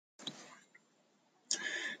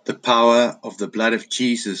The power of the blood of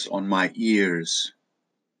Jesus on my ears.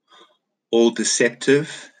 All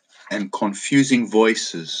deceptive and confusing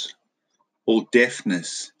voices, all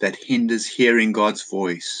deafness that hinders hearing God's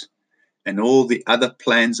voice, and all the other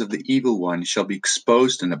plans of the evil one shall be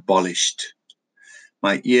exposed and abolished.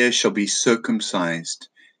 My ears shall be circumcised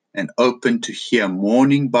and opened to hear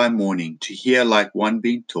morning by morning, to hear like one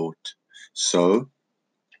being taught. So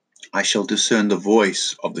I shall discern the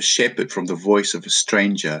voice of the shepherd from the voice of a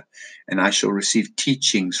stranger, and I shall receive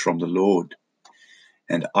teachings from the Lord.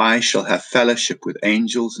 And I shall have fellowship with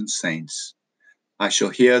angels and saints. I shall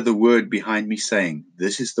hear the word behind me saying,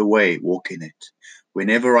 "This is the way, walk in it,"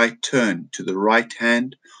 whenever I turn to the right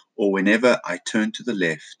hand or whenever I turn to the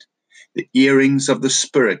left. The earrings of the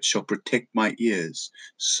Spirit shall protect my ears,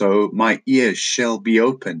 so my ears shall be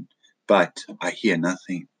open, but I hear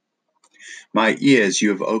nothing. My ears you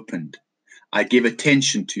have opened. I give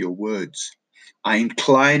attention to your words. I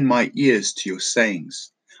incline my ears to your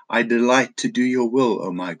sayings. I delight to do your will,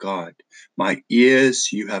 O my God. My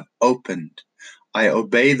ears you have opened. I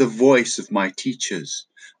obey the voice of my teachers.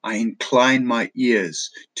 I incline my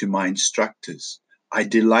ears to my instructors. I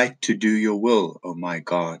delight to do your will, O my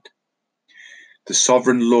God. The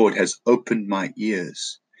sovereign Lord has opened my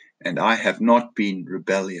ears, and I have not been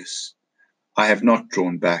rebellious. I have not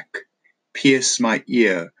drawn back. Pierce my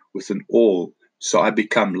ear with an awl, so I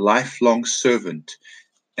become lifelong servant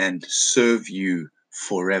and serve you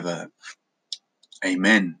forever.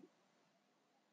 Amen.